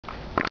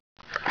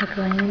We're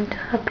going into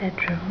her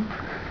bedroom,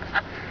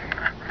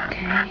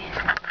 okay,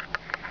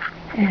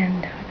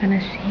 and we're gonna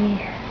see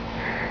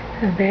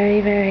a very,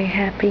 very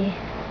happy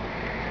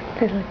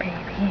little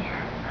baby,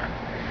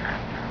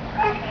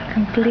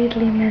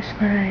 completely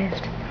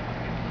mesmerized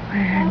by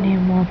her new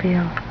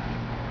mobile,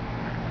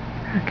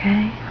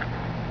 okay?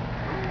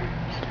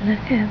 Just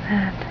look at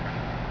that.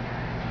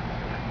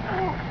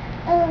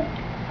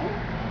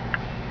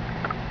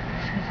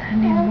 This is her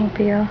new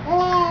mobile.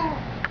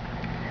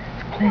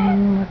 It's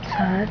playing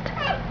Mozart.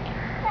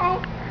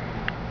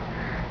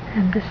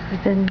 And this has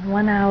been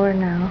 1 hour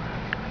now.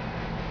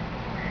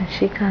 And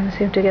she can't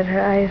seem to get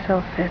her eyes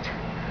off it.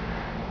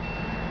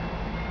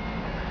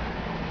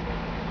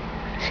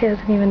 She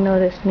hasn't even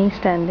noticed me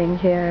standing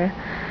here,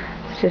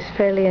 which is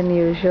fairly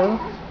unusual.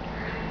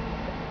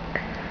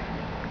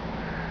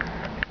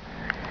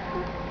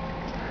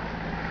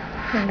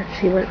 And let's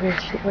see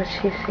what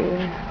she's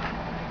seeing.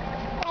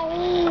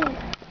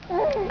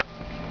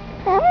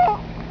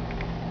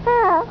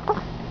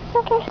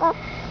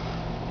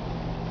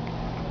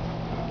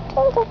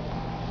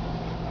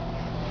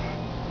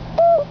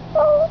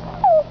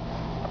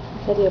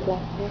 Is that your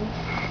blackberry?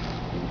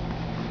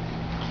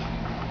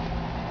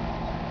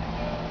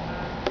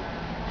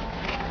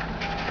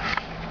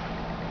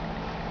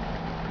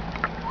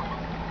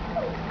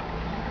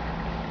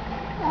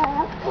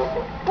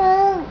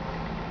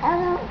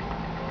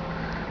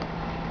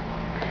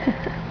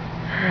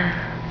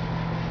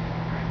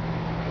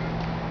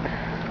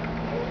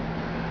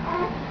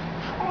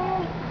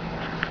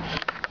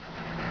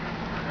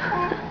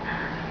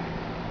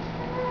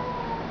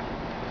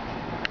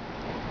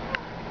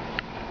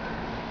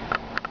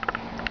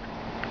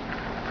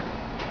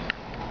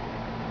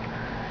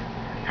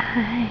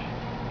 Hi.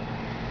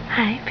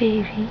 Hi,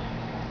 baby.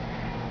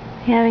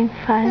 You having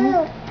fun?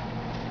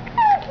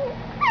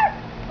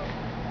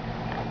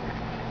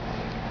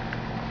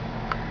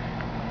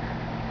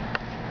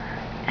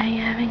 Are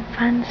you having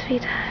fun,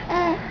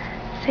 sweetheart?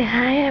 Say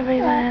hi,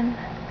 everyone.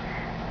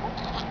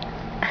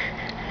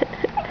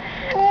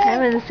 I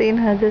haven't seen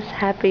her this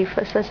happy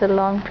for such a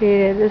long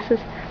period. This has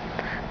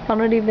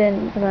already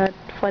been about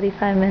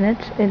 45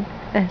 minutes and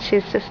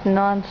she's just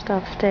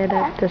non-stop stared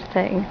at this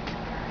thing.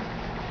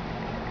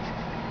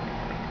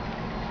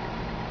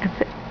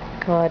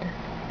 God,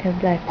 a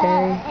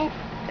blackberry.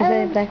 Is that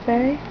a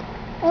blackberry?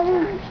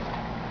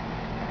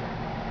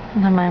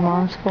 No, my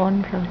mom's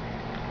phone broke.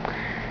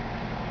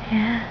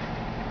 Yeah.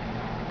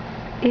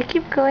 You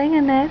keep going,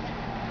 Annette.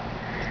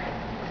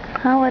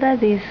 Huh? What are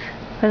these?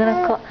 We're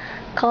gonna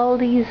call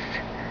these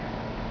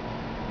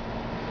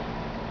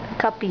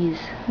cuppies.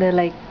 They're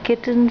like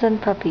kittens and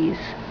puppies.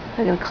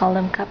 We're gonna call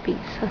them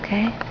cuppies,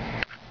 okay?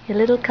 Your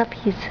little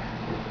cuppies.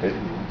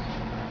 Pittons.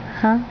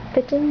 Huh?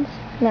 Pittons?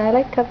 No, I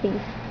like cuppies.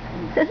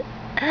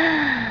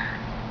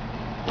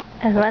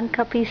 And one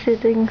cuppy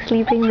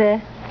sleeping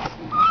there.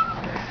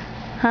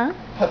 Huh?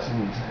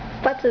 Puttons.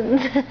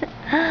 Buttons.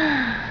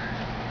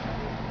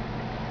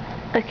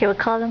 Okay, we'll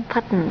call them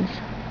Puttons.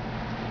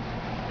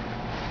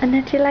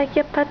 Annette, you like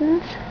your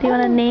Puttons? Do you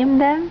want to name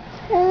them?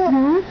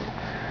 Hmm?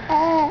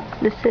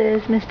 This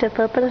is Mr.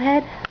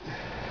 Purplehead.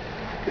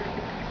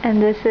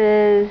 And this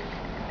is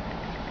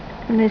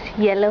Miss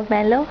Yellow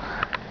Mellow.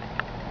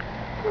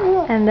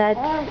 And that's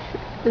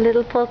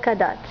Little Polka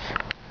Dots.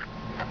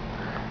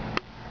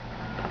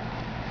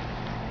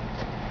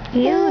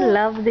 You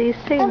love these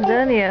things,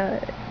 don't you?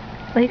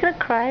 Are you gonna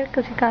cry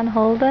because you can't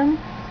hold them?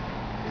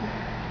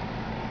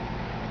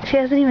 She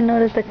hasn't even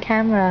noticed the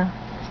camera.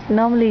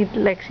 Normally,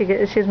 like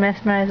she's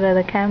mesmerized by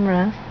the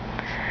camera.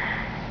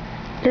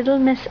 Little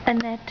Miss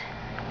Annette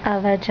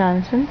Ava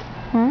Johnson.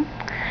 Don't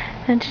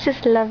you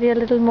just love your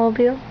little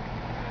mobile?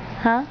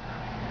 Huh?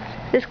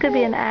 This could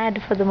be an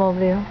ad for the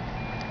mobile.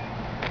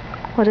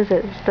 What is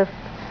it? It's the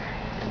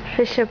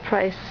Fisher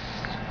Price,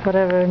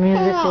 whatever,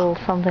 musical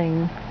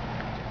something.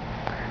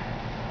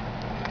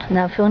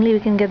 Now, if only we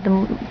can get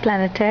the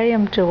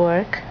planetarium to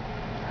work,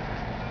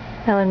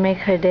 that would make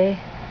her day,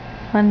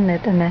 wouldn't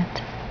it,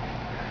 Annette?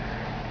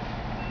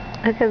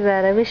 Look at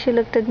that. I wish you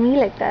looked at me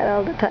like that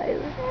all the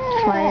time,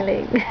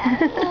 smiling.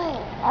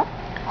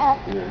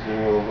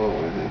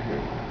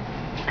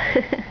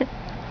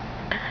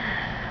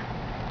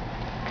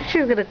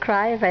 She's gonna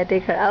cry if I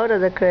take her out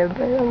of the crib,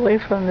 away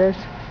from this.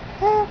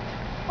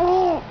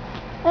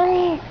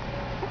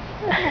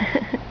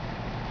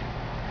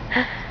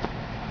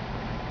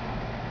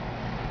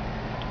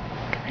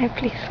 Can I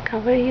please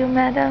cover you,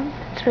 madam?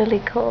 It's really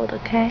cold,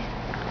 okay?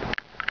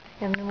 I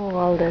can remove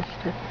all this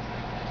to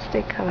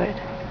stay covered.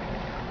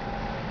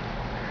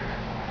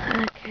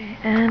 Okay,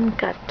 and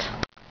cut.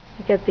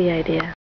 You get the idea.